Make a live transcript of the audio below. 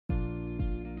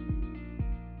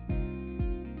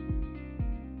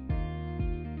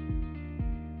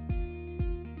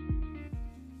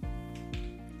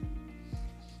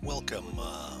welcome.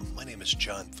 My name is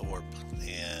John Thorpe,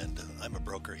 and I'm a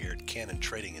broker here at Cannon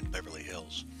Trading in Beverly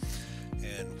Hills.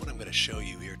 And what I'm going to show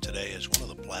you here today is one of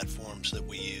the platforms that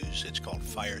we use. It's called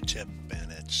FireTip,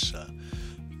 and it's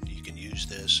you can use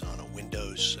this on a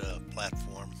Windows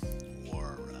platform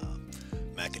or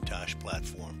Macintosh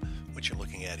platform. What you're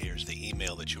looking at here is the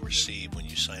email that you'll receive when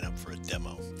you sign up for a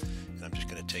demo. And I'm just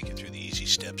going to take you through the easy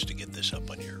steps to get this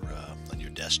up on your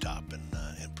desktop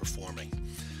and performing.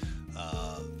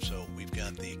 So we've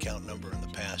got the account number and the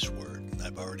password.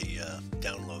 I've already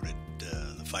downloaded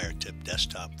the FireTip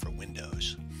desktop for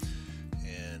Windows,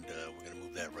 and we're going to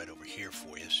move that right over here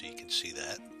for you so you can see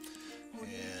that.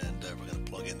 And we're going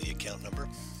to plug in the account number.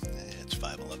 It's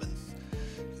 511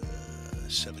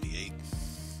 78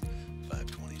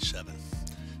 527,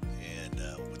 and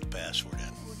we'll put the password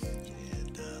in,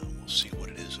 and we'll see what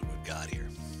it is that we've got here.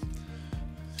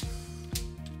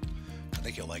 I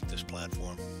think you'll like this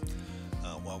platform.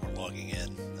 While we're logging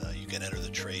in, you can enter the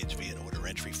trades via an order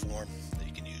entry form.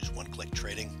 You can use one-click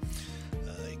trading.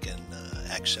 You can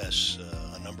access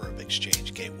a number of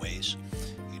exchange gateways.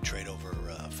 You can trade over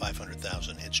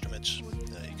 500,000 instruments.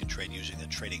 You can trade using a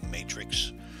trading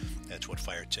matrix. That's what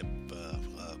FireTip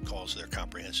calls their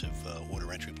comprehensive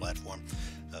order entry platform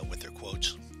with their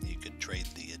quotes. You could trade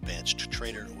the advanced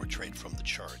trader or trade from the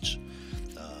charts.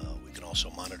 We can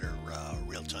also monitor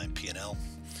real-time P&L.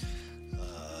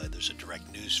 There's a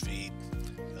direct news feed,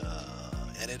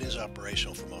 and it is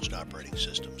operational for most operating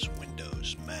systems,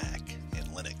 Windows, Mac, and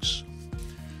Linux.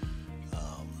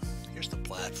 Here's the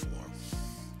platform.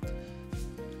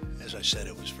 As I said,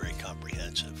 it was very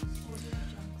comprehensive.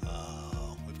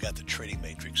 We've got the trading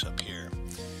matrix up here,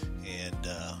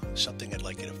 and something I'd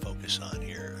like you to focus on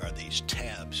here are these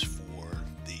tabs for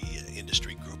the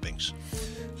industry groupings.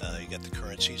 You got the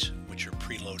currencies, which are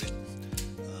preloaded.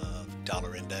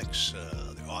 Dollar index,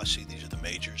 the Aussie, these are the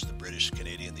majors, the British,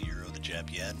 Canadian, the Euro, the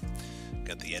Jap yen.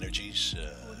 Got the energies,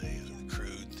 the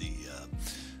crude, the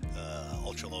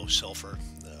ultra low sulfur.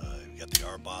 You got the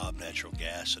RBOB, natural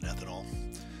gas, and ethanol.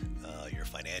 Your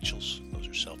financials, those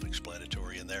are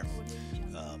self-explanatory in there.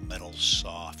 Metals,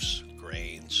 softs,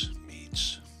 grains,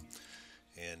 meats,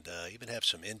 and even have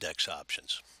some index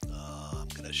options. I'm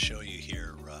going to show you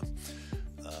here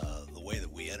the way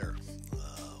that we enter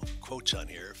quotes on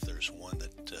here, if there's one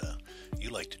that you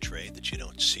like to trade that you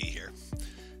don't see here.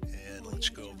 And let's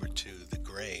go over to the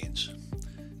grains,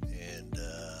 and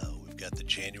we've got the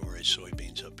January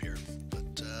soybeans up here,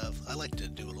 but I like to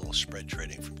do a little spread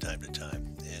trading from time to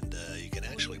time, and you can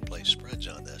actually place spreads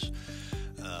on this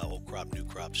old crop, new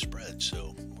crop spread.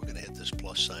 So we're going to hit this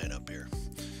plus sign up here,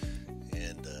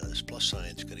 and this plus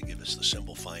sign is going to give us the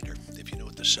symbol finder. If you know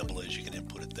what the symbol is, you can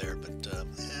input it there, but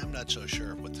I'm not so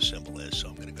sure what the symbol is, so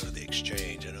I'm going to go to the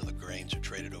exchange. I know the grains are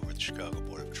traded over at the Chicago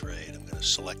Board of Trade. I'm going to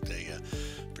select a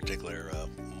particular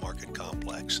market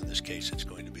complex. In this case, it's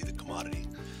going to be the commodity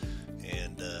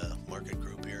and market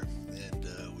group here, and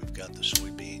we've got the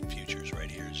soybean futures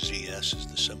right here. ZS is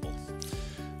the symbol,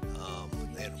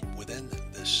 and within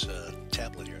this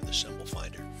tablet here, the symbol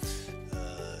finder,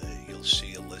 you'll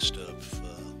see a list of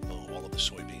all of the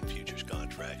soybean futures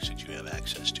contracts that you have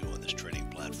access to on this trading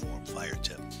platform,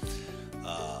 FireTip.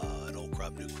 An old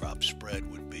crop, new crop spread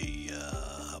would be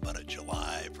how about a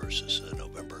July versus a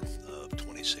November of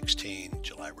 2016,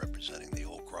 July representing the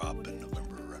old crop and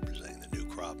November representing the new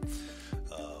crop.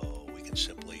 We can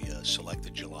simply select the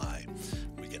July.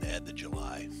 We can add the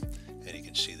July, and you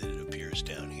can see that it appears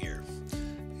down here.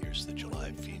 Here's the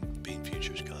July bean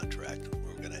futures contract.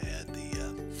 We're going to add the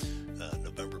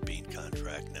November bean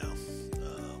contract now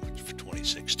for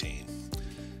 2016,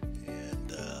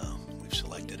 and we've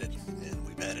selected it and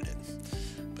we've added it.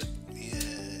 But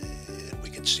and we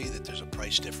can see that there's a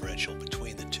price differential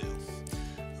between the two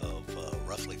of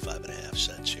roughly 5.5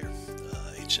 cents here,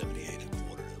 8.78 and a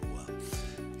quarter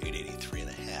to 8.83 and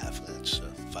a half. That's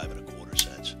 5.25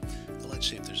 cents. Now let's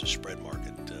see if there's a spread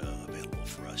market available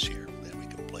for us here, and we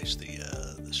can place the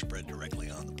spread directly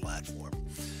on the platform.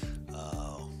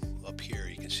 Up here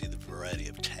you can see the variety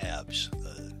of tabs,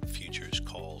 futures,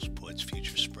 calls, puts,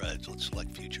 future spreads. Let's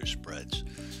select future spreads,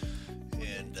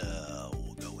 and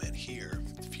we'll go in here,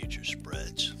 future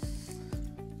spreads,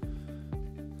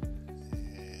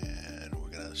 and we're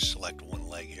going to select one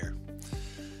leg here,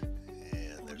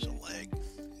 and there's a leg,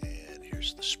 and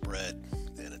here's the spread,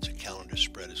 and it's a calendar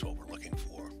spread is what we're looking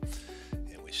for,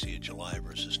 and we see a July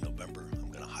versus November.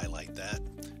 I'm going to highlight that.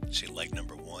 See, leg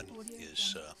number one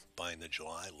is buying the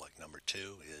July, leg number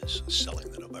two is selling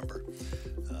the November.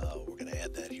 We're going to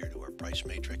add that here to our price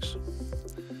matrix,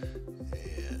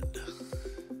 and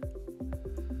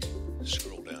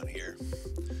scroll down here,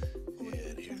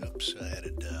 and here, oops, I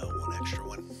added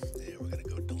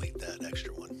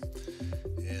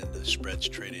spreads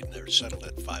traded and they're settled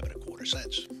at 5.25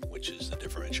 cents, which is the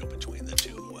differential between the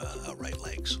two outright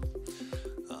legs.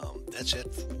 That's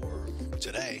it for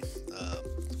today. Why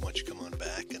don't you come on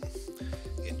back and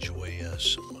enjoy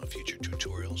some future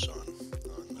tutorials on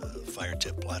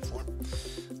FireTip Platform.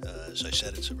 As I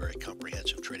said, it's a very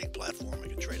comprehensive trading platform. You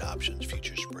can trade options,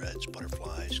 future spreads,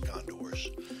 butterflies, condors,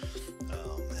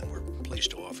 and we're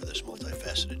pleased to offer this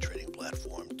multifaceted trading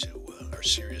platform to our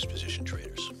serious position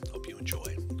traders.